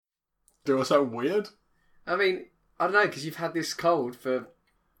Do I sound weird? I mean, I don't know, because you've had this cold for...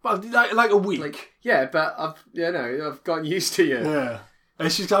 Well, like a week. Yeah, but I've gotten used to you. Yeah.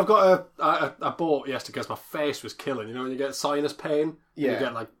 It's just I bought yesterday because my face was killing. You know when you get sinus pain? Yeah. You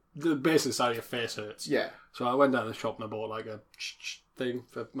get like, basically the side of your face hurts. Yeah. So I went down to the shop and I bought like a thing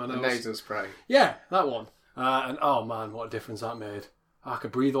for my nose. A nasal spray. Yeah, that one. And oh man, what a difference that made. I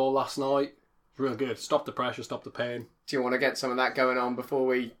could breathe all last night. Real good. Stop the pressure, stop the pain. Do you want to get some of that going on before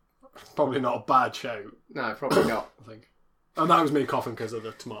we... Probably not a bad shout. No, probably not. I think. And that was me coughing because of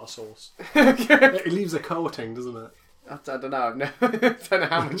the tomato sauce. It leaves a coating, doesn't it? I don't know. I don't know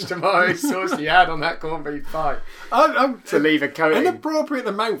how much tomato sauce you had on that corned beef pie to leave a coating. An appropriate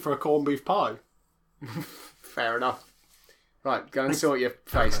amount for a corned beef pie. Fair enough. Right, go and sort your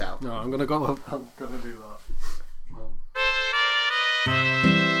face out. No, I'm gonna do that.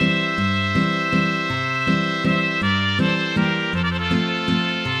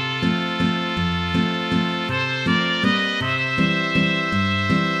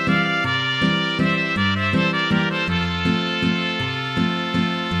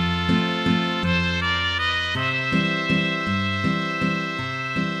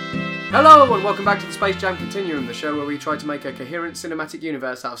 Hello and welcome back to the Space Jam Continuum, the show where we try to make a coherent cinematic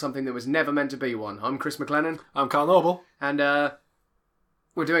universe out of something that was never meant to be one. I'm Chris McLennan. I'm Carl Noble. And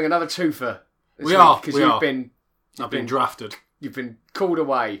we're doing another twofer this week. Because I've been drafted. You've been called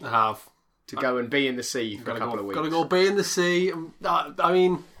away. I have. To go and be in the sea for a couple of weeks. Gotta go be in the sea. I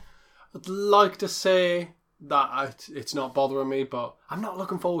mean, I'd like to say that it's not bothering me, but I'm not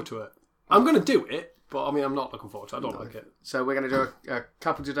looking forward to it. I'm going to do it. But, I mean, I'm not looking forward to it. I don't like it. So we're going to do a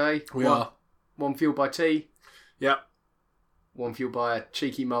couple today. We are. One fueled by tea. Yep. One fueled by a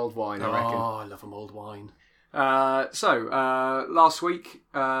cheeky mulled wine, I reckon. Oh, I love a mulled wine. Last week,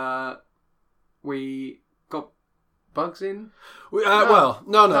 we got bugs in. No.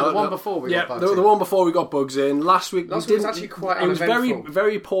 The one before we got bugs in. The one before we got bugs in. Last week was actually quite uneventful. It was very,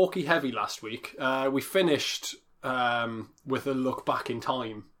 very Porky heavy last week. We finished with a look back in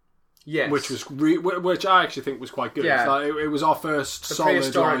time. Yes. Which I actually think was quite good. Yeah. It was our first solid...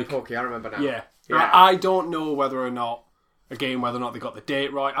 prehistoric Porky, I remember now. Yeah. I don't know whether or not they got the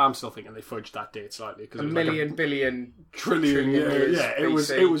date right. I'm still thinking they fudged that date slightly. A million, billion, trillion years. Yeah,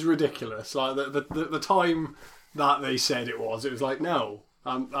 it was ridiculous. Like the time that they said it was like, no.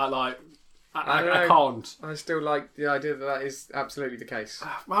 I can't. I still like the idea that is absolutely the case.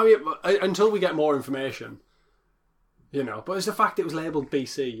 I mean, until we get more information... You know, but it's the fact it was labelled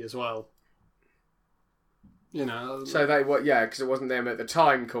BC as well. You know. So because it wasn't them at the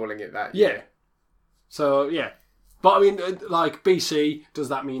time calling it that. Yeah. So, yeah. But, I mean, like, BC, does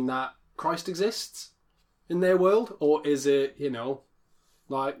that mean that Christ exists in their world? Or is it, you know,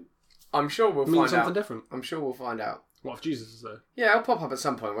 like... I'm sure we'll find out. Something different. I'm sure we'll find out. What if Jesus is there? Yeah, he'll pop up at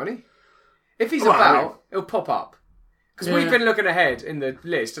some point, won't he? If he's about, he'll pop up. Because we've been looking ahead in the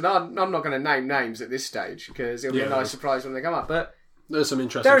list, and I'm not going to name names at this stage because it'll be a nice surprise when they come up. But there's some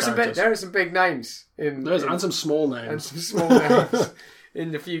interesting characters. There are some big names and some small names and some small names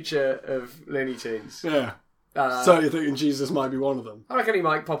in the future of Looney Tunes. Yeah. So you're thinking Jesus might be one of them? I reckon he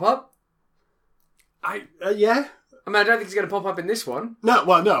might pop up. Yeah. I mean, I don't think he's going to pop up in this one. No.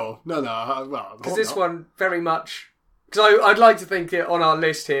 Because this one very much. Because I'd like to think that on our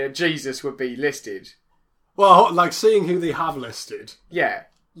list here, Jesus would be listed. Well, like seeing who they have listed. Yeah.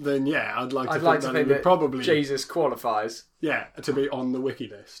 Then I'd like to think that probably Jesus qualifies. Yeah, to be on the wiki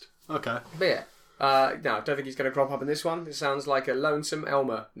list. Okay. But yeah. No, I don't think he's going to crop up in this one. It sounds like a Lonesome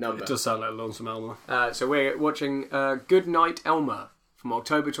Elmer number. It does sound like a Lonesome Elmer. So we're watching Good Night Elmer from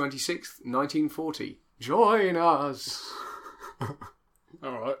October 26th, 1940. Join us.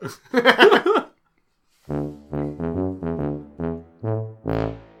 All right.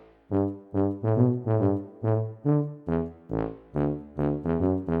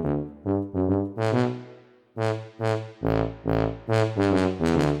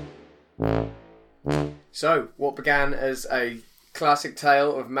 So, what began as a classic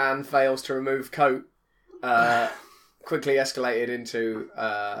tale of man fails to remove coat quickly escalated into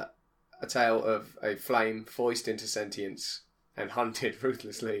a tale of a flame foist into sentience and hunted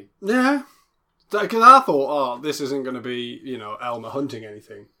ruthlessly. Yeah. Because I thought, this isn't going to be, Elmer hunting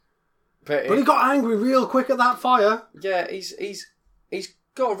anything. But he got angry real quick at that fire. Yeah, he's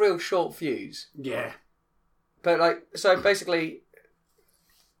got a real short fuse. Yeah. But, so basically,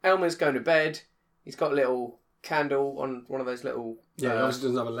 Elmer's going to bed. He's got a little candle on one of those little... Yeah, he obviously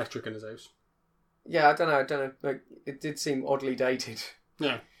doesn't have electric in his house. Yeah, I don't know. Like, it did seem oddly dated.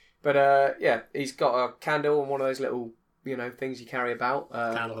 Yeah. But, he's got a candle on one of those little, things you carry about.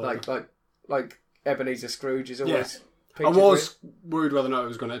 Like Ebenezer Scrooge is always... I was worried whether or not it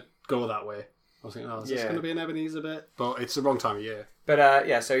was going to go that way. I was thinking, is this going to be an Ebenezer bit? But it's the wrong time of year.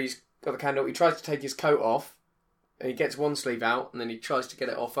 But so he's got the candle. He tries to take his coat off, and he gets one sleeve out, and then he tries to get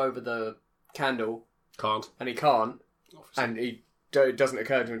it off over the candle. Can't. And he can't. Obviously. And it doesn't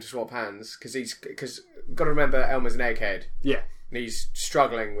occur to him to swap hands, because you've got to remember Elmer's an egghead. Yeah. And he's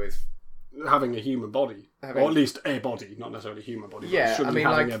struggling with having a human body. Or at least a body, not necessarily a human body. Yeah, but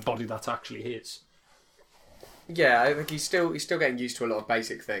having a body that's actually his. Yeah, I think he's still getting used to a lot of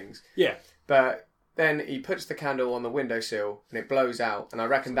basic things. Yeah. But then he puts the candle on the windowsill and it blows out, and I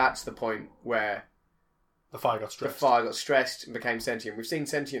reckon that's the point where the fire got stressed. The fire got stressed and became sentient. We've seen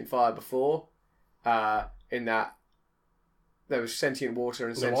sentient fire before, in that there was sentient water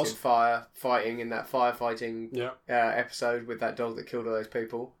and sentient fire fighting in that firefighting episode with that dog that killed all those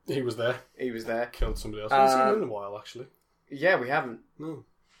people. He was there. Killed somebody else. I haven't seen him in a while, actually. Yeah, we haven't. No.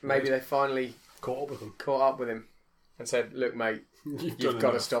 Maybe they finally caught up with him and said, "Look, mate, you've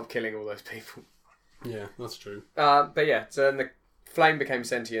got to stop killing all those people." Yeah, that's true. But yeah, so then the flame became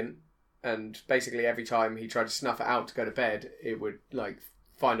sentient, and basically every time he tried to snuff it out to go to bed, it would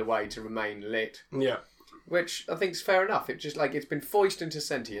find a way to remain lit. Yeah. Which I think is fair enough. It just it's been foisted into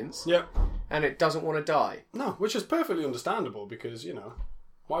sentience. Yeah. And it doesn't want to die. No, which is perfectly understandable because,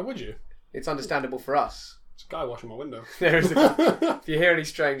 why would you? It's understandable for us. There's a guy washing my window. There is if you hear any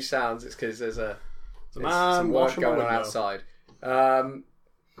strange sounds, it's because there's some work going on outside. But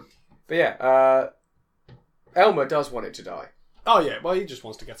yeah, Elmer does want it to die. Oh yeah, well he just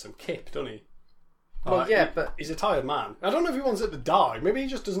wants to get some kip, doesn't he? Well, but he's a tired man. I don't know if he wants it to die. Maybe he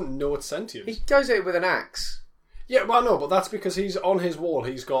just doesn't know it's sentient. He goes at it with an axe. Yeah, well, no, but that's because he's on his wall.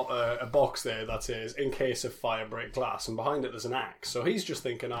 He's got a box there that says, "In case of fire, break glass," and behind it there's an axe. So he's just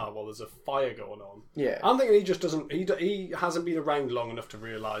thinking, there's a fire going on. Yeah, I'm thinking he just doesn't. He hasn't been around long enough to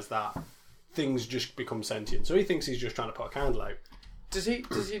realise that things just become sentient. So he thinks he's just trying to put a candle out. Does he?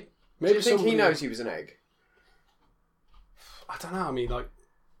 Maybe do you think he knows he was an egg? I don't know. I mean,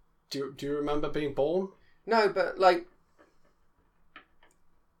 do you remember being born? No, but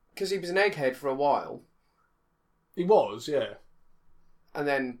because he was an egghead for a while. He was, yeah. And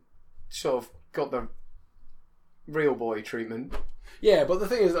then sort of got the real boy treatment. Yeah, but the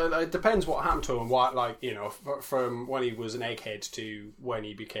thing is, it depends what happened to him. From when he was an egghead to when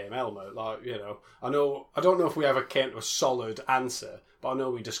he became Elmer. I don't know if we ever came to a solid answer, but I know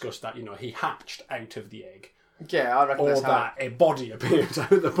we discussed that. He hatched out of the egg. Yeah, I reckon that's that a body appeared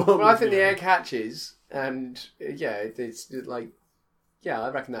out of the bottom. Well, I think the egg hatches, and it's I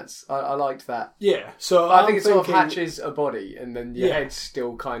reckon that's. I liked that. Yeah, so I think it sort of hatches a body, and then your head's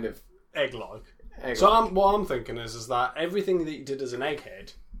still kind of egg-like. So what I'm thinking is that everything that he did as an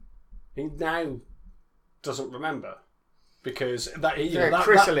egghead, he now doesn't remember because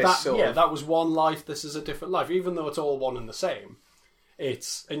that was one life. This is a different life, even though it's all one and the same.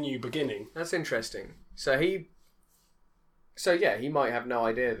 It's a new beginning. That's interesting. So he might have no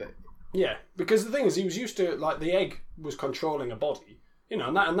idea that. Yeah, because the thing is, he was used to the egg was controlling a body,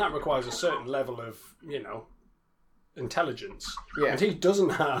 and that requires a certain level of intelligence. Yeah, and he doesn't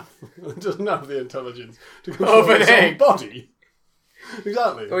have the intelligence to control his own body.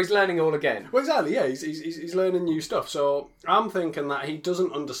 Exactly. Well, he's learning all again. Well, exactly. Yeah, he's learning new stuff. So I'm thinking that he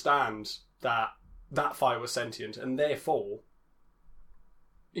doesn't understand that fire was sentient, and therefore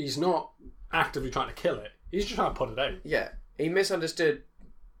he's not actively trying to kill it. He's just trying to put it out. Yeah, he misunderstood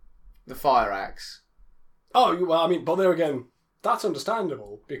the fire axe. Oh, well, I mean, but there again, that's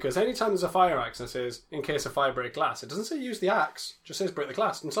understandable because anytime there's a fire axe and it says, "In case of fire, break glass," it doesn't say use the axe. It just says break the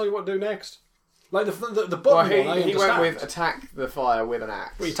glass and tell you what to do next. Like the button one, I understand. He went with attack the fire with an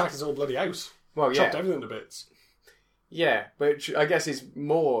axe. Well, he attacked his whole bloody house. Well, yeah. Chopped everything to bits. Yeah, but I guess it's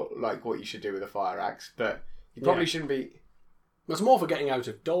more like what you should do with a fire axe, but you probably shouldn't be. It's more for getting out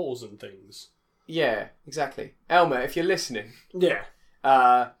of doors and things. Yeah, exactly. Elmer, if you're listening... Yeah.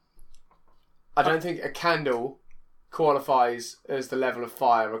 I don't think a candle qualifies as the level of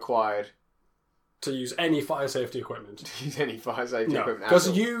fire required. To use any fire safety equipment. To use any fire safety equipment.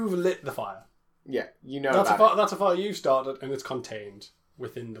 Because you've lit the fire. Yeah, you know that's a fire you started and it's contained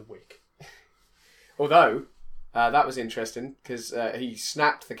within the wick. Although, that was interesting because he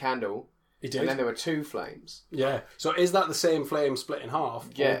snapped the candle. He did. And then there were two flames. Yeah. So is that the same flame split in half?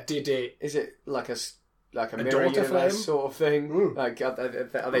 Yeah. Or did it... Is it like a mirror universe flame? Sort of thing? Mm. Like,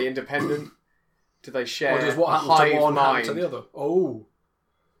 are they independent? Do they share or does what happens to one happen to the other? Oh.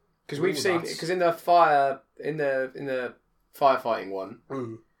 Because we've seen... Because in the firefighting one,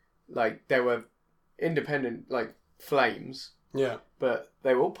 there were independent, flames. Yeah. But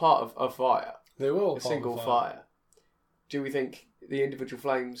they were all part of a fire. They were all a single fire. Do we think the individual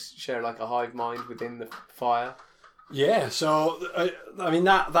flames share a hive mind within the fire? Yeah, so, I mean,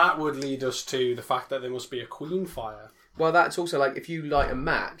 that would lead us to the fact that there must be a queen fire. Well, that's also like if you light a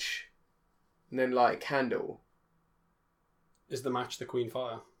match and then light a candle. Is the match the queen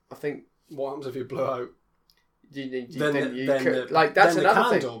fire? I think. What happens if you blow out? Then the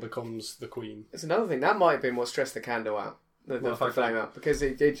candle becomes the queen. That's another thing. That might have been what stressed the candle out. The flame out. Because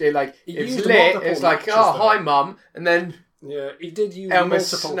it was lit. It's like, oh, hi, Mum. And then. Yeah, he did use Elmer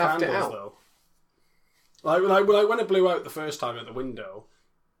multiple candles, though. Like when it blew out the first time at the window,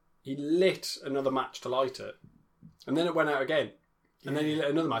 he lit another match to light it. And then it went out again. And then he lit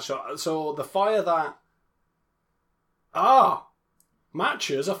another match. So the fire that...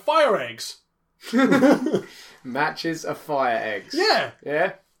 matches are fire eggs. Matches are fire eggs. Yeah.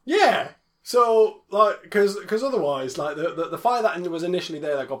 Yeah? Yeah. So, like, because otherwise, like, the fire that was initially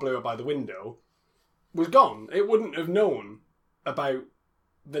there that got blew out by the window was gone. It wouldn't have known about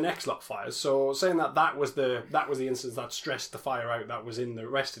the next lot of fires. So saying that was the instance that stressed the fire out that was in the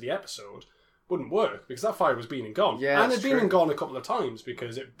rest of the episode wouldn't work, because that fire was been and gone. Yeah, and it'd been and gone a couple of times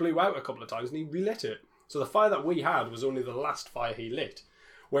because it blew out a couple of times and he relit it. So the fire that we had was only the last fire he lit.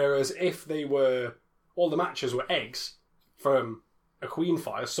 Whereas if they were... all the matches were eggs from a queen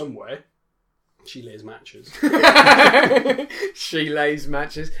fire somewhere... She lays matches. She lays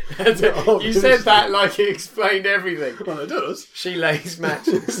matches. You said that like it explained everything. Well, it does. She lays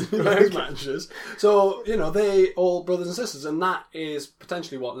matches. She lays matches. So, they all brothers and sisters, and that is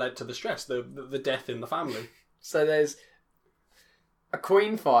potentially what led to the stress, the death in the family. So there's a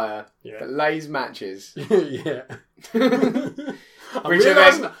queen fire that lays matches. Yeah. I'm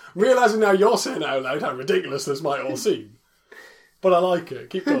realising now you're saying it out loud how ridiculous this might all seem. But I like it.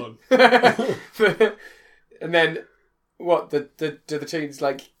 Keep going. And then, what? Do the teens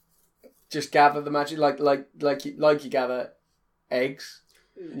just gather the matches like you gather eggs?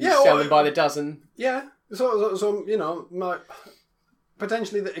 You sell them by the dozen. Yeah. So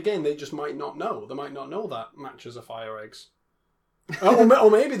potentially again they just might not know. They might not know that matches are fire eggs.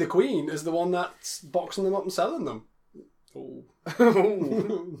 or maybe the queen is the one that's boxing them up and selling them. Oh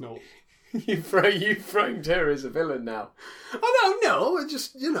no. You framed her as a villain now. I don't know. I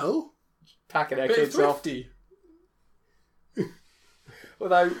just, packing her kids off.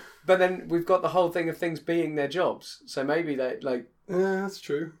 Although, but then we've got the whole thing of things being their jobs. So maybe they yeah, that's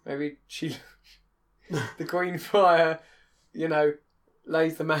true. Maybe the queen fire,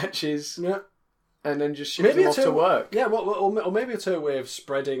 lays the matches. Yeah. And then just ships them off to work. Yeah, or maybe it's her way of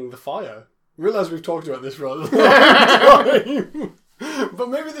spreading the fire. I realise we've talked about this for a long time. But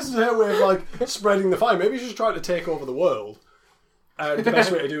maybe this is her way of spreading the fire. Maybe she's trying to take over the world. And the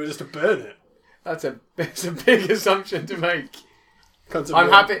best way to do it is to burn it. It's a big assumption to make. I'm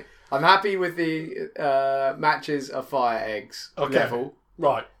happy with the matches are fire eggs level.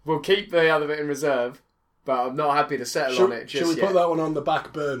 Right. We'll keep the other bit in reserve, but I'm not happy to settle on it just yet. Should we put that one on the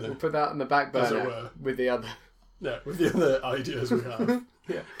back burner? We'll put that on the back burner, as it were. With the other. Yeah, with the other ideas we have.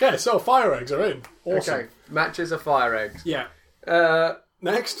 Yeah. Okay, so fire eggs are in. Awesome. Okay, matches are fire eggs. Yeah.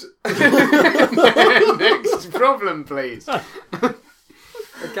 Next. Next problem, please.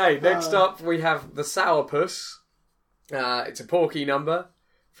 Okay, next up we have the Sourpuss. It's a Porky number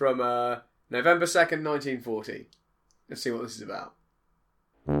from November 2nd, 1940. Let's see what this is about.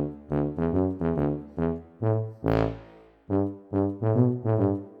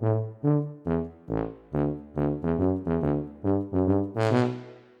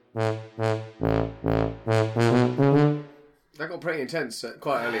 That got pretty intense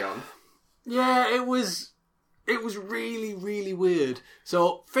quite early on. Yeah, it was really, really weird.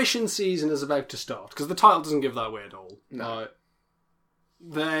 So, fishing season is about to start, because the title doesn't give that away at all. No.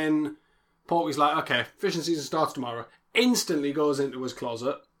 Then Porky's like, okay, fishing season starts tomorrow. Instantly goes into his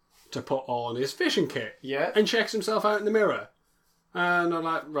closet to put on his fishing kit. Yeah. And checks himself out in the mirror. And I'm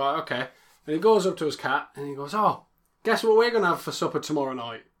like, right, okay. And he goes up to his cat and he goes, oh, guess what we're going to have for supper tomorrow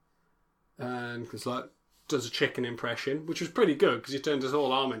night? And he's like, does a chicken impression, which was pretty good because he turned his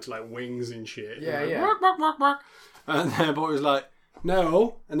whole arm into wings and shit. Yeah, yeah. Bark, bark, bark, bark. And then Boy was like,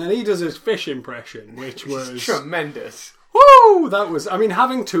 no. And then he does his fish impression, which was tremendous. Woo! That was,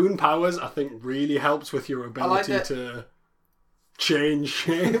 having toon powers, I think, really helps with your ability to change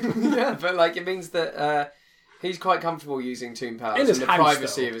shape. Yeah, but it means that he's quite comfortable using toon powers in the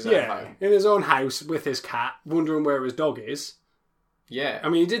privacy of his own home. In his own house with his cat, wondering where his dog is. Yeah.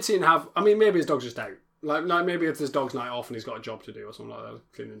 He did seem to have, maybe his dog's just out. Like maybe it's his dog's night off and he's got a job to do or something like that,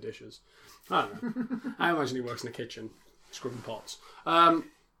 cleaning dishes. I don't know. I imagine he works in the kitchen, scrubbing pots.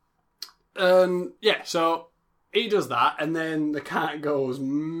 So he does that, and then the cat goes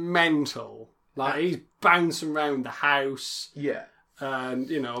mental. He's bouncing around the house. Yeah.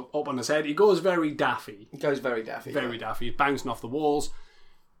 and, up on his head. He goes very daffy. Very daffy. He's bouncing off the walls.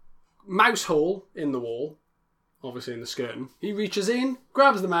 Mouse hole in the wall, obviously in the skirting. He reaches in,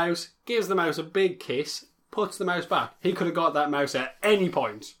 grabs the mouse, gives the mouse a big kiss, puts the mouse back. He could have got that mouse at any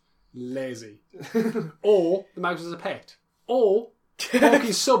point. Lazy. Or the mouse is a pet. Or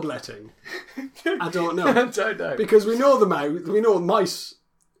Porky's subletting. I don't know. Because we know mice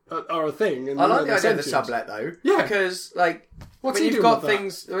are a thing. And I like the idea of the sublet though. Yeah. Because you've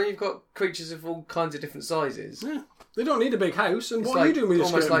got creatures of all kinds of different sizes. Yeah. They don't need a big house. And what are you doing with your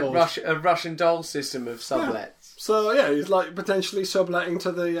almost skirting balls? A Russian doll system of sublets. Yeah. So he's like potentially subletting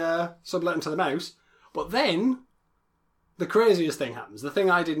to the mouse. But then the craziest thing happens. The thing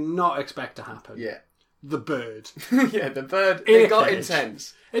I did not expect to happen. Yeah. The bird. The bird. It got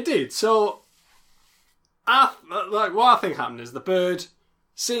intense. It did. So, what I think happened is the bird,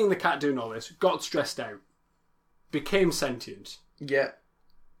 seeing the cat doing all this, got stressed out, became sentient. Yeah.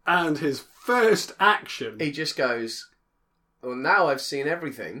 And his first action... He just goes, well, now I've seen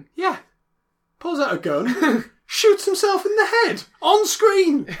everything. Yeah. Pulls out a gun, shoots himself in the head, on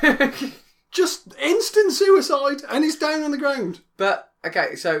screen. Just instant suicide, and he's down on the ground. But,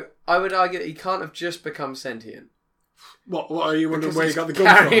 okay, so I would argue that he can't have just become sentient. What are you wondering where he got the gun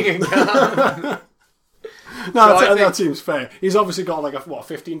carrying from? A gun. No, that seems fair. He's obviously got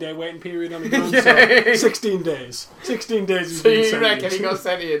 15-day waiting period on the gun, so 16 days. 16 days. So you reckon he got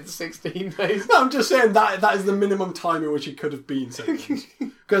sentient 16 days? No, I'm just saying that is the minimum time in which he could have been sentient.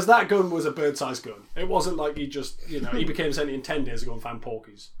 Because that gun was a bird-sized gun. It wasn't like he just, he became sentient 10 days ago and found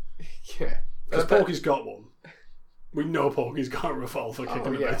Porky's. Yeah. Because Porky's got one. We know Porky's got a revolver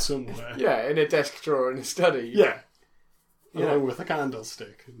kicking about somewhere. Yeah, in a desk drawer in a study. Yeah. Along with a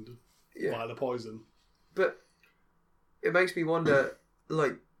candlestick and a vial of poison. But it makes me wonder,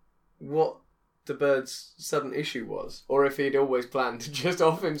 what the bird's sudden issue was. Or if he'd always planned to just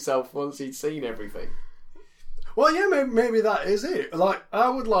off himself once he'd seen everything. Well, yeah, maybe that is it. I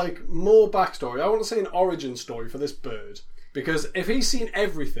would like more backstory. I want to see an origin story for this bird. Because if he's seen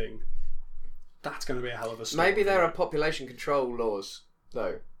everything, that's going to be a hell of a story. Maybe there are population control laws,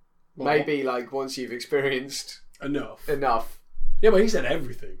 though. Well, maybe, once you've experienced... Enough. Yeah, but he said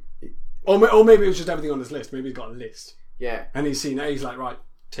everything. Or maybe it was just everything on his list. Maybe he's got a list. Yeah. And he's seen it. He's like, right,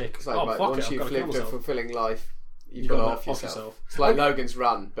 tick. It's like, once you've lived a fulfilling life, you've got to off yourself. It's like Logan's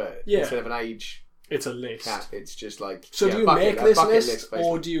Run, but instead of an age... It's a list. Cap, it's just like... So do you make this list,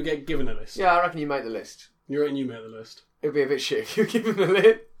 or do you get given a list? Yeah, I reckon you make the list. You reckon you make the list? It would be a bit shit if you were given the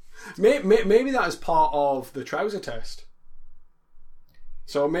list. Maybe that is part of the trouser test.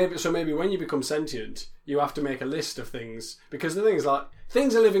 So maybe when you become sentient, you have to make a list of things, because the thing is,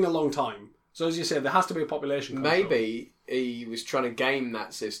 things are living a long time. So as you said, there has to be a population control. Maybe he was trying to game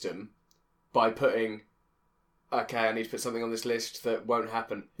that system by putting, okay, I need to put something on this list that won't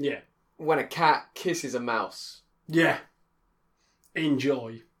happen. Yeah. When a cat kisses a mouse. Yeah.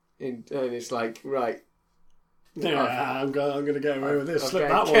 Enjoy. And it's like, right. Yeah, I'm going to get away with this. Slip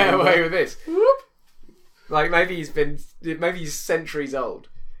Okay, that one. Get away with this. Whoop. Maybe he's centuries old.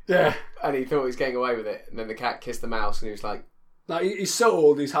 Yeah. And he thought he was getting away with it. And then the cat kissed the mouse and he was like... he's so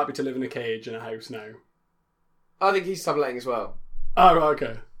old, he's happy to live in a cage in a house now. I think he's subletting as well. Oh, right,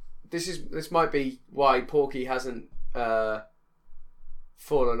 okay. This might be why Porky hasn't fallen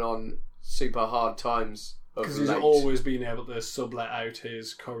on super hard times of late. Because he's always been able to sublet out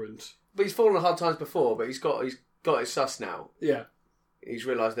his current... But he's fallen on hard times before, but he's got his sus now. Yeah. He's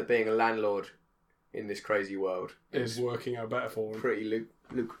realised that being a landlord in this crazy world is working out better for him. Pretty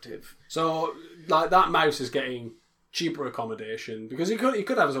lucrative. So, that mouse is getting cheaper accommodation, because he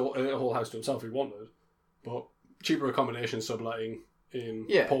could have a whole house to himself if he wanted, but cheaper accommodation subletting in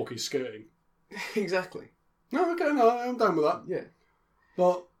Porky's skirting. Exactly. No, okay, no, I'm down with that. Yeah.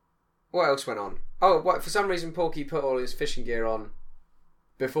 But what else went on? Oh, for some reason Porky put all his fishing gear on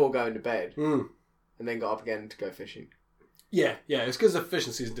before going to bed, and then got up again to go fishing. Yeah, it's because the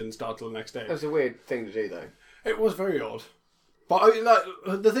fishing season didn't start till the next day. That was a weird thing to do, though. It was very odd. But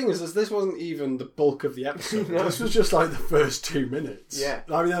the thing is, this wasn't even the bulk of the episode. No. This was just the first 2 minutes. Yeah,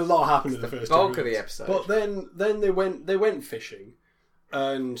 I mean, a lot happened in the first 2 minutes. Bulk of the episode. But then they went fishing,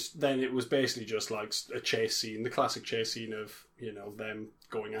 and then it was basically just a chase scene, the classic chase scene of them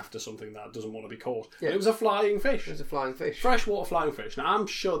going after something that doesn't want to be caught. Yeah. And it was a flying fish. It was a flying fish, freshwater flying fish. Now I'm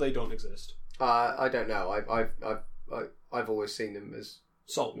sure they don't exist. I don't know. I've always seen them as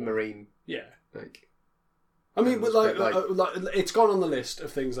salt marine. Yeah, I mean, but it's gone on the list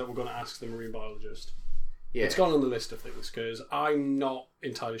of things that we're going to ask the marine biologist. Yeah, it's gone on the list of things because I'm not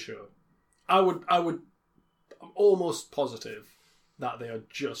entirely sure. I'm almost positive that they are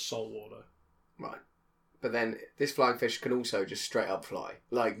just saltwater. Right. But then this flying fish can also just straight up fly.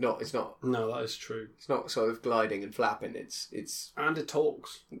 Like, it's not. No, that is true. It's not sort of gliding and flapping. It's. And it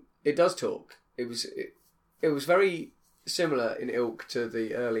talks. It does talk. It was very similar in ilk to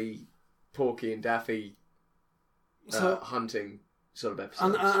the early Porky and Daffy hunting sort of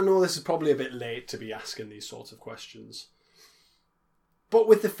episodes. And I know this is probably a bit late to be asking these sorts of questions. But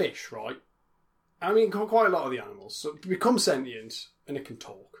with the fish, right? I mean, quite a lot of the animals so become sentient and it can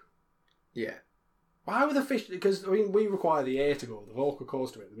talk. Yeah. Why would the fish... Because, I mean, we require the air to go, the vocal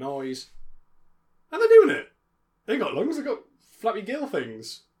cords to make the noise. And they're doing it. They got lungs, they got flappy gill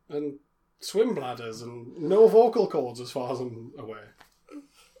things. And swim bladders and no vocal cords as far as I'm aware.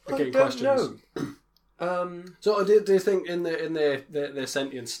 I don't know. So do you think in their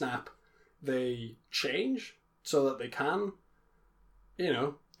sentient snap they change so that they can,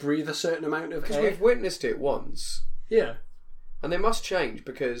 breathe a certain amount of air? Because we've witnessed it once. Yeah. And they must change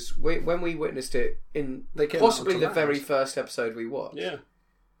because when we witnessed it in possibly the very first episode we watched,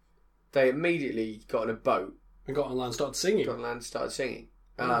 they immediately got in a boat and got on land and started singing.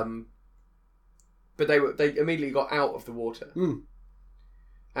 But they immediately got out of the water,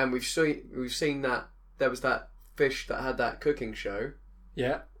 and we've seen that there was that fish that had that cooking show.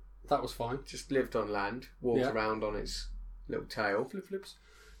 Yeah, that was fine. Just lived on land, walked around on its little tail, flips.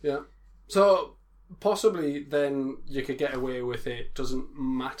 Yeah, so. Possibly then you could get away with it. Doesn't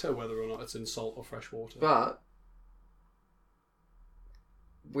matter whether or not it's in salt or fresh water. But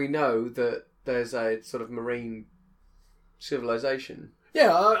we know that there's a sort of marine civilization.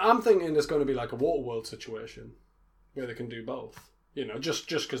 Yeah, I'm thinking it's going to be like a Waterworld situation where they can do both. Just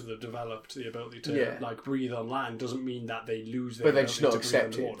because they've developed the ability to breathe on land doesn't mean that they lose their ability to breathe on water. But they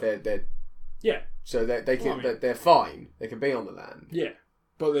just not accept it. They're so they can they're fine. They can be on the land. Yeah,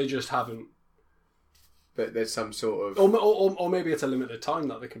 but they just haven't. But there's some sort of... Or maybe it's a limited time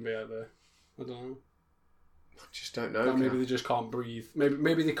that they can be out there. I don't know. I just don't know. Maybe they just can't breathe.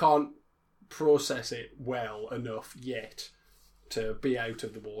 Maybe they can't process it well enough yet to be out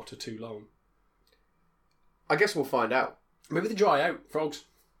of the water too long. I guess we'll find out. Maybe they dry out, frogs.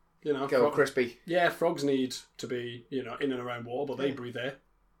 Go all crispy. Yeah, frogs need to be, in and around water, but they breathe air.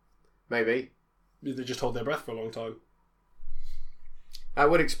 Maybe. They just hold their breath for a long time. I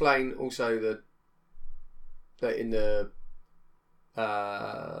would explain also that in the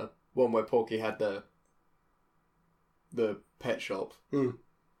one where Porky had the pet shop,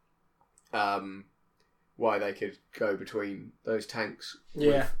 why they could go between those tanks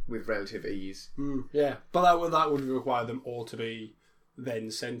with relative ease. Yeah, but that would require them all to be then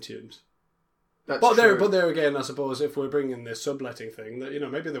sentient. That's true. But there again, I suppose if we're bringing this subletting thing, that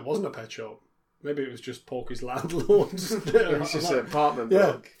maybe there wasn't a pet shop. Maybe it was just Porky's landlord. It was just an apartment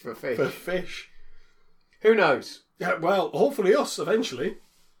block for fish. For fish. Who knows? Yeah, well, hopefully us eventually.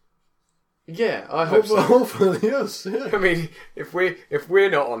 Yeah, I hope so. Hopefully us. Yeah. I mean, if we're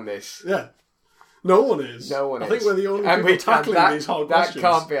not on this, no one is. I think we're the only people tackling these hard questions. That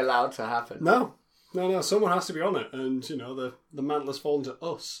can't be allowed to happen. No. Someone has to be on it, and the mantle has fallen to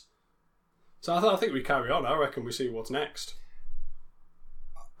us. So I think we carry on. I reckon we see what's next.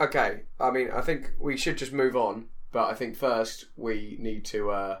 Okay, I mean, I think we should just move on, but I think first we need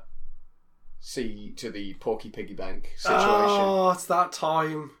to see to the Porky Piggy Bank situation. Oh, it's that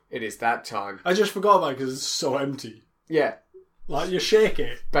time. It is that time. I just forgot about it because it's so empty. Yeah. Like, you shake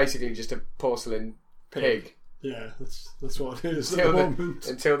it. Basically just a porcelain pig. Yeah, that's what it is at the moment.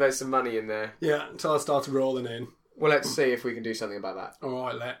 Until there's some money in there. Yeah, until it starts rolling in. Well, let's see if we can do something about that.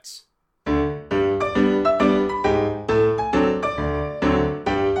 Alright, let's.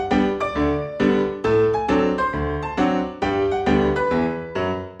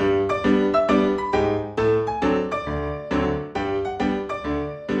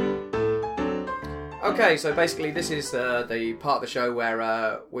 Okay, so basically this is the part of the show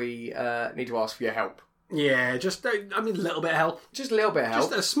where we need to ask for your help. Yeah, just a little bit of help. Just a little bit of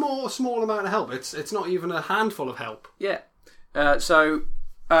help. Just a small amount of help. It's not even a handful of help. Yeah. So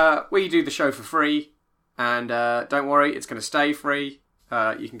we do the show for free, and don't worry, it's going to stay free.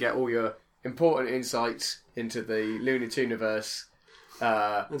 You can get all your important insights into the Lunar Tooniverse.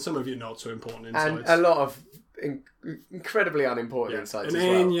 And some of your not so important insights. And a lot of incredibly unimportant insights as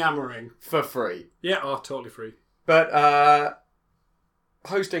well. Yammering. For free. Yeah, totally free. But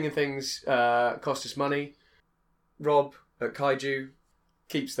hosting and things cost us money. Rob at Kaiju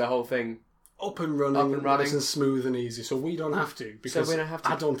keeps the whole thing up and running. Nice and smooth and easy, so we don't have to. Because we don't have to.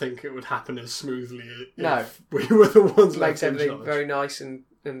 I don't think it would happen as smoothly if we were the ones makes everything very nice and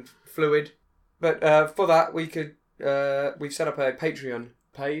fluid. But for that, we've set up a Patreon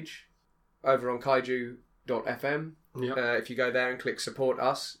page over on kaiju.fm. Yep. If you go there and click support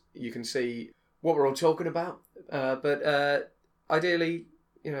us, you can see what we're all talking about. But ideally,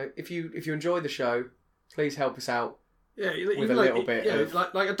 if you enjoy the show, please help us out. Yeah, with a little bit of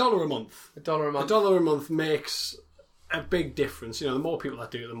like $1 a month. $1 a month. $1 a month makes a big difference. The more people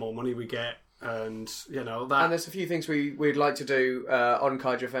that do it, the more money we get, and that. And there's a few things we'd like to do on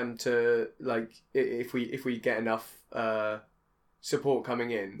Kaiju FM to if we get enough support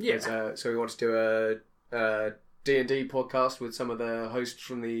coming in. Yeah. So we want to do a D&D podcast with some of the hosts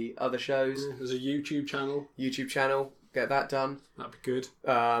from the other shows. Yeah, there's a YouTube channel. Get that done. That'd be good.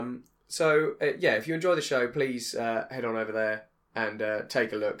 So if you enjoy the show, please head on over there and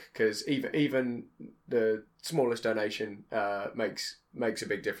take a look, because even the smallest donation makes a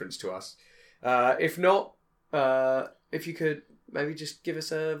big difference to us. If not, if you could maybe just give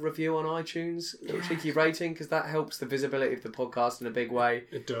us a review on iTunes, a little cheeky rating, because that helps the visibility of the podcast in a big way.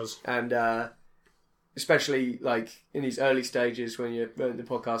 It does. And especially in these early stages when the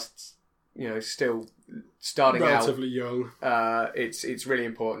podcast's still starting relatively young. It's really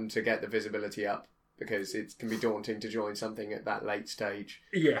important to get the visibility up, because it can be daunting to join something at that late stage.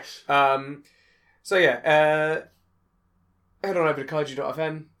 Yes. Head on over to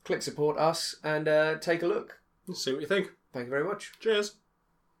kaiju.fm, click support us, and take a look. See what you think. Thank you very much. Cheers.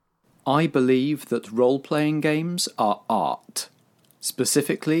 I believe that role-playing games are art.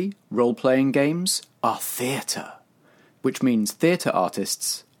 Specifically, role-playing games are theatre, which means theatre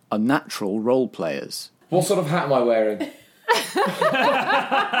artists are natural role players. What sort of hat am I wearing?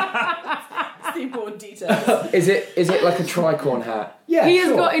 That's the important details. Is it like a tricorn hat? Yeah, he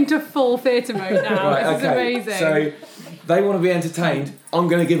has got into full theatre mode now. Right, this is amazing. So they want to be entertained. I'm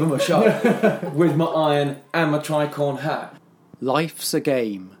going to give them a shot with my iron and my tricorn hat. Life's a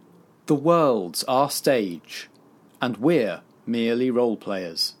game. The world's our stage. And we're merely role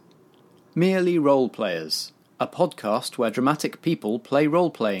players. Merely Role Players, a podcast where dramatic people play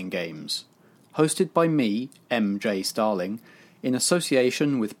role-playing games. Hosted by me, MJ Starling, in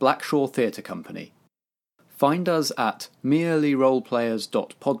association with Blackshaw Theatre Company. Find us at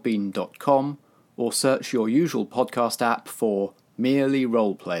merelyroleplayers.podbean.com or search your usual podcast app for Merely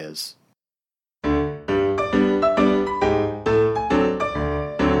Role Players.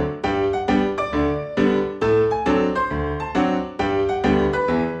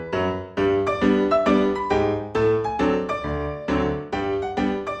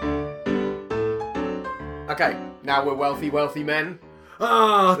 Okay, now we're wealthy men.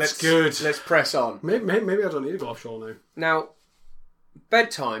 That's good. Let's press on. Maybe I don't need to go offshore now. Now,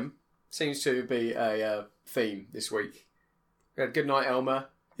 bedtime seems to be a theme this week. We had Good Night, Elmer.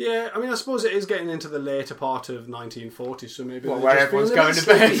 Yeah, I suppose it is getting into the later part of 1940, so maybe where everyone's going to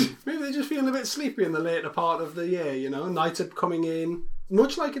bed. Maybe they're just feeling a bit sleepy in the later part of the year, Nights are coming in,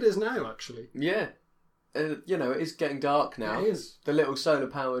 much like it is now, actually. Yeah. It is getting dark now. It is. The little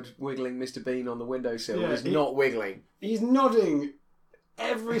solar-powered wiggling Mr. Bean on the windowsill is not wiggling. He's nodding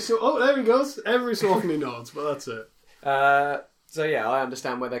every so... Oh, there he goes. Every so often he nods, but that's it. So, I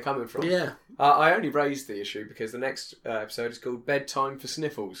understand where they're coming from. Yeah. I only raised the issue because the next episode is called Bedtime for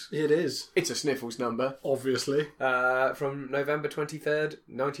Sniffles. It is. It's a Sniffles number. Obviously. From November 23rd,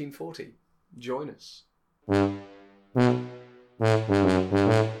 1940. Join us.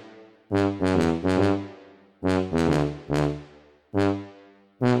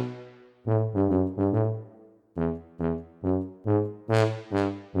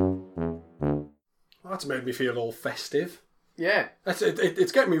 That's made me feel all festive. Yeah.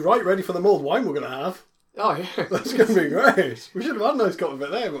 It's getting me right ready for the mulled wine we're going to have. Oh, yeah. That's going to be great. We should have had a nice cup of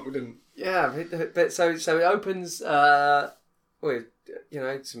it there, but we didn't. Yeah, but so it opens with,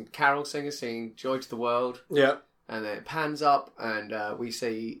 some carol singers singing Joy to the World. Yeah. And then it pans up and we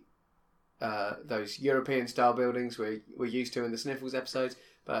see those European-style buildings we're used to in the Sniffles episodes,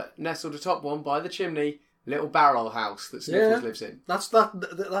 but nestled atop one by the chimney, little barrel house that Sniffles lives in. That's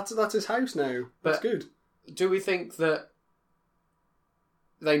his house now. That's good. Do we think that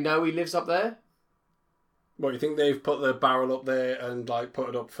they know he lives up there? What, you think they've put the barrel up there and put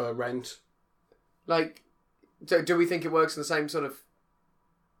it up for rent? Do we think it works in the same sort of...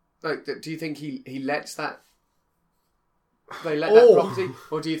 do you think he lets that... They let that property?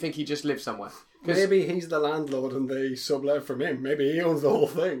 Or do you think he just lives somewhere? Maybe he's the landlord and they sublet from him. Maybe he owns the whole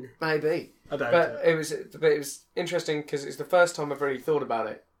thing. Maybe. I doubt it. It was interesting because it's the first time I've really thought about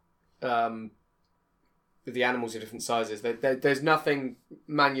it. With the animals of different sizes. There's nothing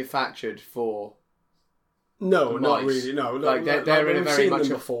manufactured for... No, not really. No, they're in a very much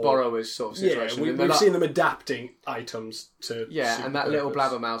a borrower's sort of situation. Yeah, we've seen them adapting items to. Yeah, and that little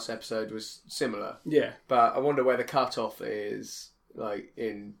Blabbermouse episode was similar. Yeah, but I wonder where the cutoff is,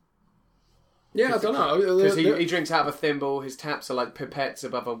 in. Yeah, I don't know because he drinks out of a thimble. His taps are like pipettes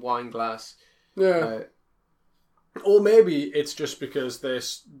above a wine glass. Yeah. Or maybe it's just because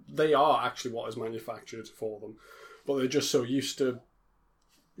they are actually what is manufactured for them, but they're just so used to,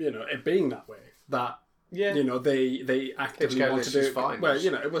 it being that way that they actively want to do it. Fine. Well,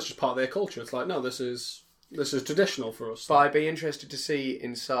 it was just part of their culture. It's like, no, this is traditional for us. But I'd be interested to see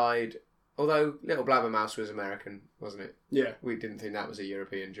inside. Although Little Blabbermouse was American, wasn't it? Yeah. We didn't think that was a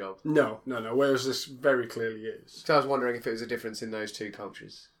European job. No. Whereas this very clearly is. So I was wondering if it was a difference in those two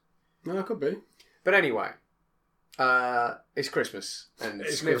cultures. No, it could be. But anyway, it's Christmas, and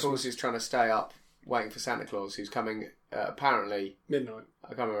Sniffles is trying to stay up waiting for Santa Claus, who's coming apparently midnight.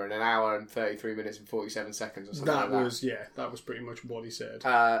 I can't remember, in an hour and 33 minutes and 47 seconds or something like that. That was pretty much what he said.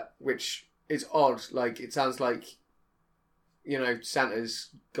 Which is odd. Like, it sounds like, Santa's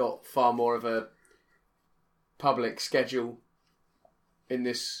got far more of a public schedule in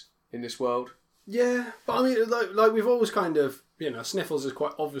this world. Yeah, but I mean, like we've always kind of, Sniffles is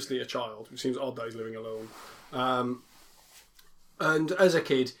quite obviously a child. It seems odd that he's living alone. And as a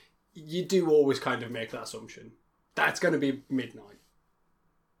kid, you do always kind of make that assumption. That's going to be midnight.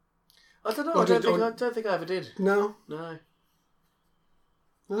 I don't know. I don't think I ever did. No. No.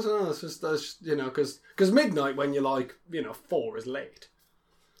 I don't know. That's just because midnight when you're like 4 is late.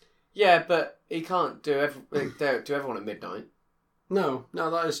 Yeah, but he can't do everyone at midnight. No,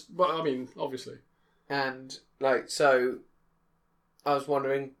 that is. Well, I mean, obviously. And so, I was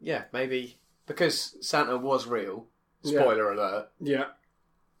wondering, maybe because Santa was real. Spoiler alert. Yeah,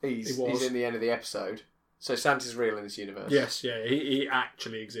 he's in the end of the episode. So Santa's real in this universe. Yes, yeah, he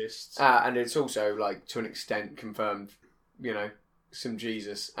actually exists. And it's also to an extent confirmed. Some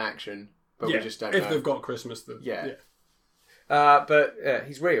Jesus action, but we just don't know. If they've got Christmas, but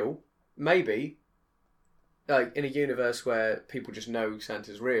he's real. Maybe, in a universe where people just know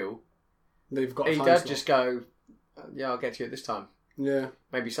Santa's real, they've got. He does just go, I'll get to you at this time. Yeah.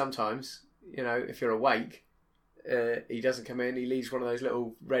 Maybe sometimes, if you're awake, he doesn't come in. He leaves one of those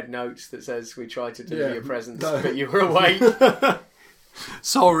little red notes that says, "We tried to deliver your presents, but you were awake."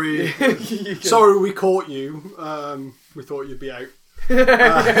 Sorry, we caught you. We thought you'd be out.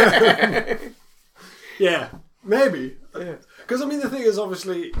 Yeah, maybe. Because I mean, the thing is,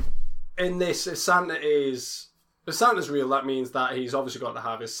 obviously, in this, if Santa's real, that means that he's obviously got to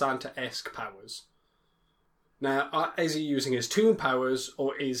have his Santa-esque powers. Now, is he using his toon powers,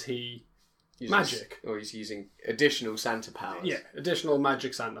 or is he magic? Or he's using additional Santa powers? Yeah, additional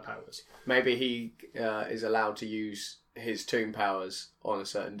magic Santa powers. Maybe he is allowed to use his toon powers on a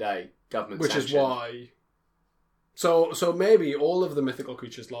certain day, government which sanctioned. Is why. So maybe all of the mythical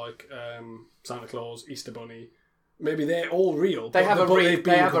creatures like Santa Claus, Easter Bunny, maybe they're all real. They have a remit.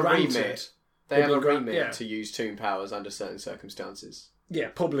 They have a remit Yeah. to use toon powers under certain circumstances. Yeah,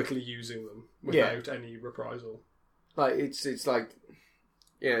 publicly using them without any reprisal. It's like,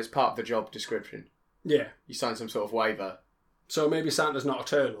 it's part of the job description. Yeah, you sign some sort of waiver. So maybe Santa's not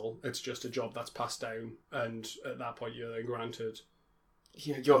eternal. It's just a job that's passed down, and at that point you're then granted.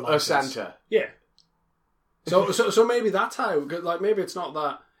 You're a Santa. Yeah. So maybe that's how. Maybe it's not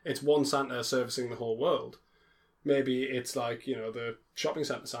that it's one Santa servicing the whole world. Maybe it's the shopping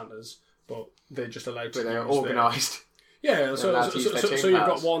centre Santas, but they're just allowed to. But they're organised. Yeah. So you've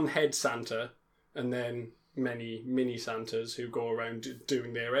got one head Santa, and then many mini Santas who go around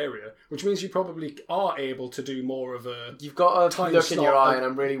doing their area, which means you probably are able to do more of a. You've got a look in your eye, and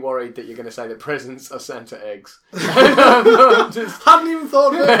I'm really worried that you're going to say that presents are Santa eggs. Hadn't even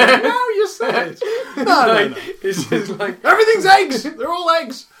thought of it. Now you say it. No. It's just everything's eggs. They're all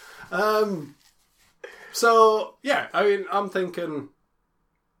eggs. So yeah, I mean, I'm thinking,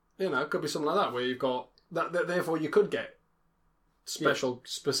 it could be something like that where you've got that. Therefore, you could get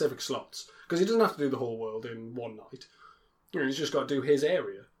specific slots. Because he doesn't have to do the whole world in one night. He's just got to do his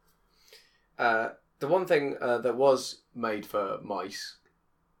area. The one thing that was made for mice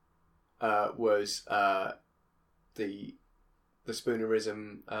was the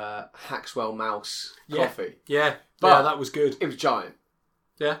Spoonerism Haxwell Mouse coffee. Yeah, but that was good. It was giant.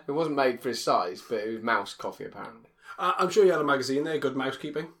 Yeah. It wasn't made for his size, but it was mouse coffee, apparently. I'm sure you had a magazine there, Good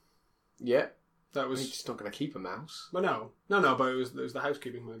Mousekeeping. Yeah. That was. He's just not going to keep a mouse. Well, no, but it was the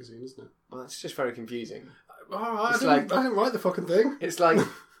housekeeping magazine, isn't it? Well, that's just very confusing. I didn't write the fucking thing. It's like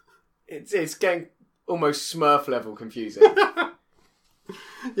it's getting almost Smurf level confusing.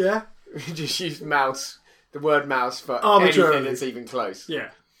 Yeah, you just use the word mouse for anything that's even close. Yeah.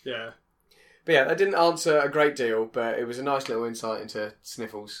 But yeah, that didn't answer a great deal, but it was a nice little insight into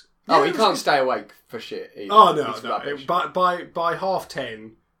Sniffles. Yeah, he can't stay awake for shit either. Oh no. By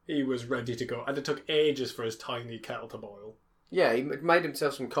 10:30. He was ready to go, and it took ages for his tiny kettle to boil. Yeah, he made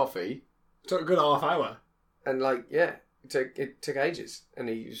himself some coffee. It took a good half hour. And it took ages, and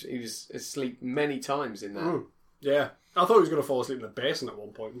he was asleep many times in that. Yeah, I thought he was going to fall asleep in the basin at one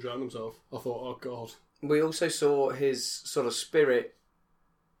point and drown himself. I thought, oh god. We also saw his sort of spirit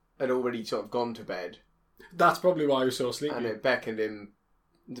had already sort of gone to bed. That's probably why he was so sleepy. And it beckoned him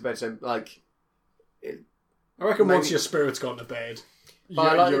to bed. So, I reckon once your spirit's gone to bed,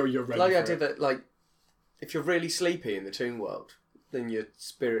 you're ready. Like for I did that. Like, if you're really sleepy in the toon world, then your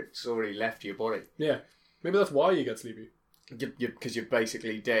spirit's already left your body. Yeah, maybe that's why you get sleepy. Because you're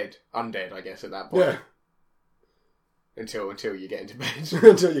basically undead, I guess, at that point. Yeah. Until you get into bed.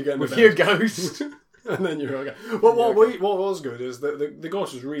 Until you get into with bed. your ghost. And then you're okay. Well, what was good is the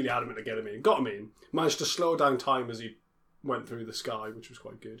ghost was really adamant to get him in. Got him in. Managed to slow down time as he went through the sky, which was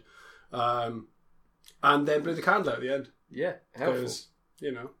quite good. And then blew the candle out at the end. Yeah, helpful. Because,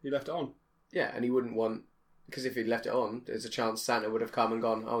 he left it on. Yeah, and he wouldn't want... Because if he'd left it on, there's a chance Santa would have come and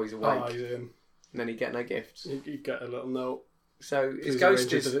gone, oh, he's awake. Oh, he's in. And then he'd get no gifts. He'd get a little note. So his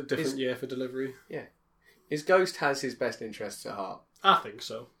ghost is... a different year for delivery. Yeah. His ghost has his best interests at heart. I think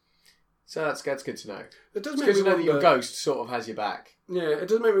so. So that's good to know. It does it's make good me to know wonder, that your ghost sort of has your back. Yeah, it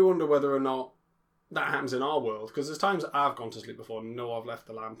does make me wonder whether or not that happens in our world. Because there's times that I've gone to sleep before and know I've left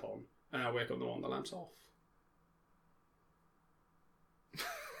the lamp on. And I wake up and the lamp's off.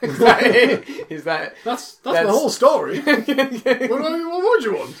 Is that it? That's the whole story. What would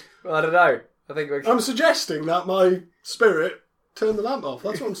you want? Well, I don't know. I'm suggesting that my spirit turn the lamp off.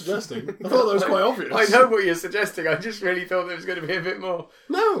 That's what I'm suggesting. I thought that was quite obvious. I know what you're suggesting. I just really thought there was going to be a bit more.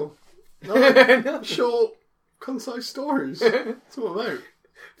 No. Short, concise stories. That's what I'm about.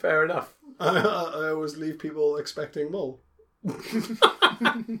 Fair enough. I always leave people expecting more.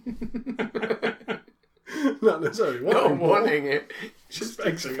 Not necessarily wanting it. Just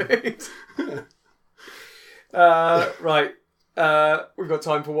expecting it. Right. We've got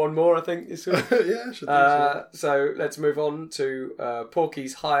time for one more, I think. Yeah, I should think so. So let's move on to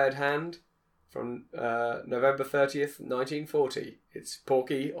Porky's Hired Hand from November 30th, 1940. It's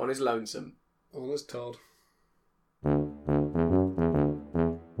Porky on his lonesome. On his Todd. That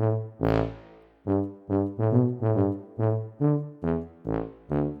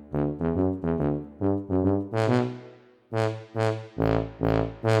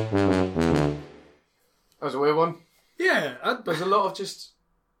was a weird one. Yeah, there's a lot of just...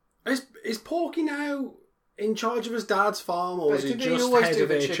 Is Porky now in charge of his dad's farm, or is he just head of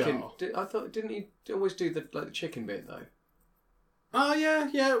HR? I thought, didn't he always do the chicken bit though? Oh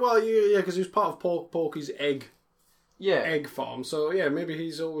yeah. Well, yeah, because he was part of Porky's egg farm. So yeah, maybe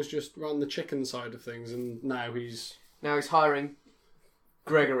he's always just run the chicken side of things, and now he's hiring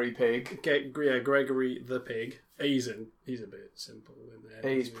Gregory Pig. Gregory the pig. He's a bit simple in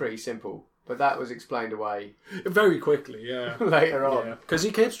there. He's pretty simple. But that was explained away very quickly, yeah. Later on. Because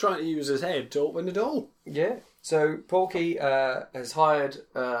he keeps trying to use his head to open the door. Yeah. So Porky has hired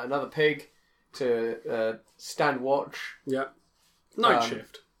another pig to stand watch. Yeah. Night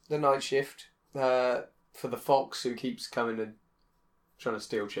shift. The night shift for the fox who keeps coming and trying to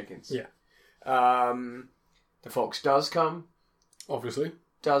steal chickens. Yeah. The fox does come. Obviously.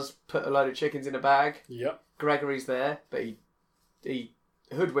 Does put a load of chickens in a bag. Yep. Gregory's there, but he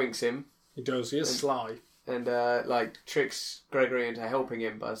hoodwinks him. He does. He is sly. And tricks Gregory into helping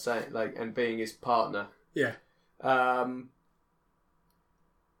him by saying and being his partner. Yeah.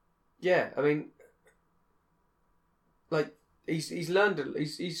 Yeah. I mean, he's learned.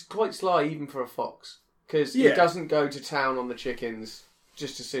 He's quite sly even for a fox because he doesn't go to town on the chickens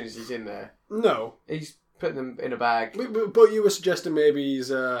just as soon as he's in there. No. He's putting them in a bag. But you were suggesting maybe he's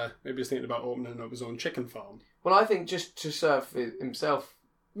thinking about opening up his own chicken farm. Well, I think just to serve himself.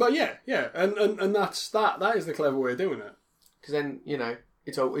 But yeah, and that's that is the clever way of doing it. Because then you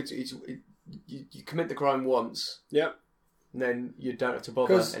commit the crime once. Yep. And then you don't have to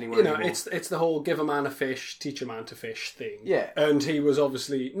bother anyone anymore. It's the whole give a man a fish, teach a man to fish thing. Yeah. And he was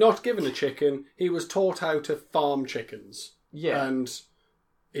obviously not given a chicken. He was taught how to farm chickens. Yeah. And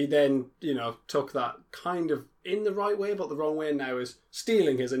he then took that kind of in the right way, but the wrong way, and now is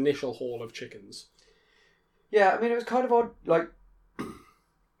stealing his initial haul of chickens. Yeah, I mean, it was kind of odd,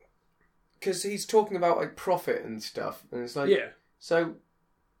 because he's talking about profit and stuff, and it's so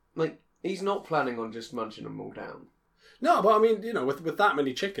he's not planning on just munching them all down. No, but I mean, with that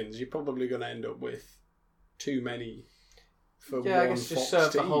many chickens, you're probably going to end up with too many for one fox. Yeah, I guess just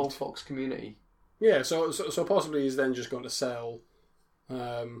serve the whole fox community. Yeah, so possibly he's then just going to sell,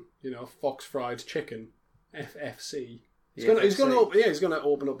 fox fried chicken, FFC. He's going to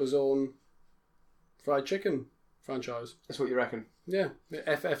open up his own fried chicken franchise. That's what you reckon? Yeah, the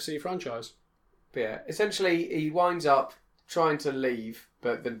FFC franchise. But yeah, essentially he winds up trying to leave,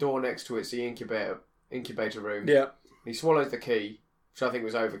 but the door next to it's the incubator room. Yeah. He swallows the key, which I think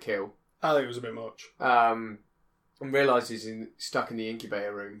was overkill. I think it was a bit much. And realises he's stuck in the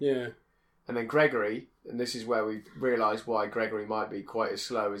incubator room. Yeah. And then Gregory, and this is where we realise why Gregory might be quite as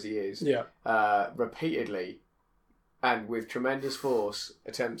slow as he is. Yeah. Repeatedly, and with tremendous force,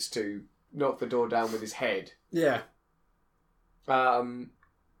 attempts to knock the door down with his head. Yeah.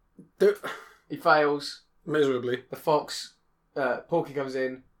 He fails miserably. The fox, Porky comes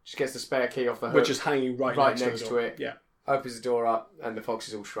in, just gets the spare key off the hook, which is hanging right next to it. Yeah. Opens the door up, and the fox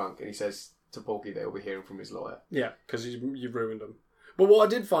is all shrunk, and he says to Porky that he'll be hearing from his lawyer. Yeah, because you've ruined him. But what I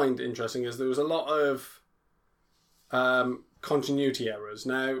did find interesting is there was a lot of continuity errors.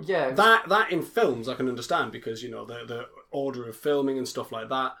 Now, that in films I can understand because, the order of filming and stuff like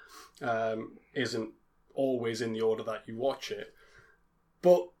that isn't always in the order that you watch it.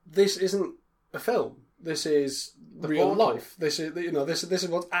 But this isn't a film. This is real life. This is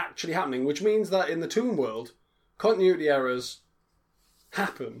what's actually happening, which means that in the Toon world, continuity errors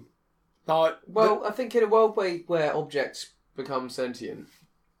happen. I think in a world where objects become sentient,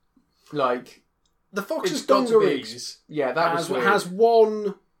 like the fox's dungarees, has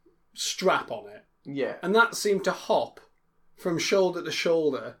one strap on it, and that seemed to hop from shoulder to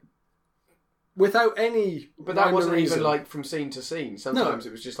shoulder without any. But that wasn't even like from scene to scene. Sometimes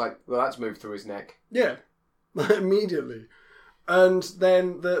it was just like, well, that's moved through his neck. Yeah, immediately. And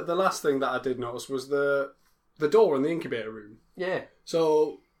then the last thing that I did notice was the door in the incubator room. Yeah.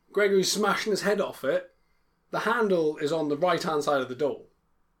 So Gregory's smashing his head off it. The handle is on the right-hand side of the door.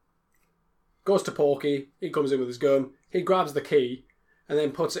 Goes to Porky. He comes in with his gun. He grabs the key and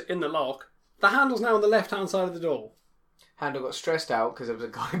then puts it in the lock. The handle's now on the left-hand side of the door. Handle got stressed out because there was a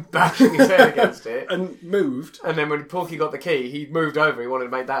guy bashing his head against it. And moved. And then when Porky got the key, he moved over. He wanted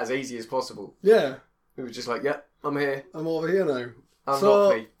to make that as easy as possible. Yeah. He was just like, yep, I'm here. I'm over here now.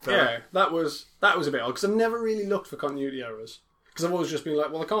 Unlock me. Yeah, that was a bit odd because I've never really looked for continuity errors. Because I've always just been like,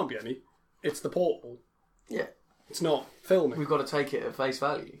 well, there can't be any. It's the portal. Yeah. It's not filming. We've got to take it at face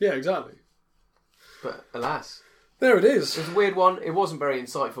value. Yeah, exactly. But alas. There it is. It's a weird one. It wasn't very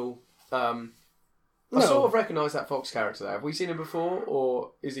insightful. I sort of recognise that Fox character there. Have we seen him before,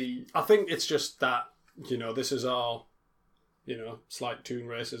 or is he... I think it's just that, this is our, slight toon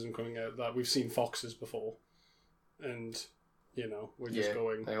racism coming out, that we've seen foxes before. And, we're just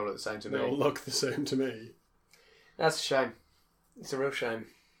going... They all look the same to me. They all look the same to me. That's a shame. It's a real shame.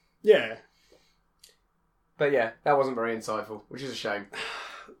 Yeah. But yeah, that wasn't very insightful, which is a shame.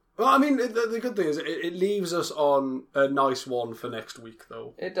 Well, I mean, the good thing is it leaves us on a nice one for next week,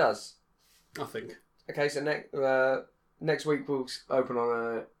 though. It does. I think. Okay, so next week we'll open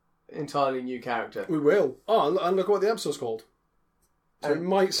on an entirely new character. We will. Oh, and look what the episode's called. So we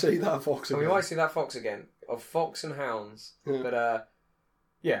might see that fox again. We might see that fox again. Of Fox and Hounds.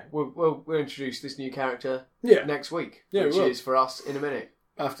 Yeah. But, we'll introduce this new character next week. Yeah, which is for us in a minute.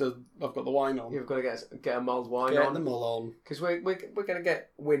 After I've got the wine on. You've got to get a mulled wine on. Get the mull on. Because we're going to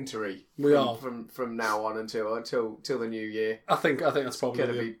get wintry. We are. From now on until the new year. I think that's probably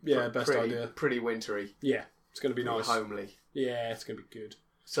going to be best idea. Pretty wintry. Yeah, it's going to be nice. Homely. Yeah, it's going to be good.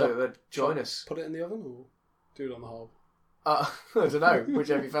 So join us. Put it in the oven or do it on the hob? I don't know.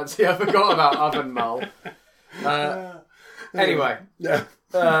 Whichever you fancy. I forgot about oven mull. Anyway. Yeah.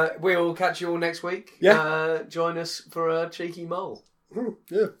 We'll catch you all next week. Yeah. Join us for a cheeky mull.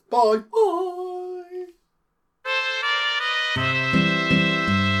 Yeah. Bye. Bye.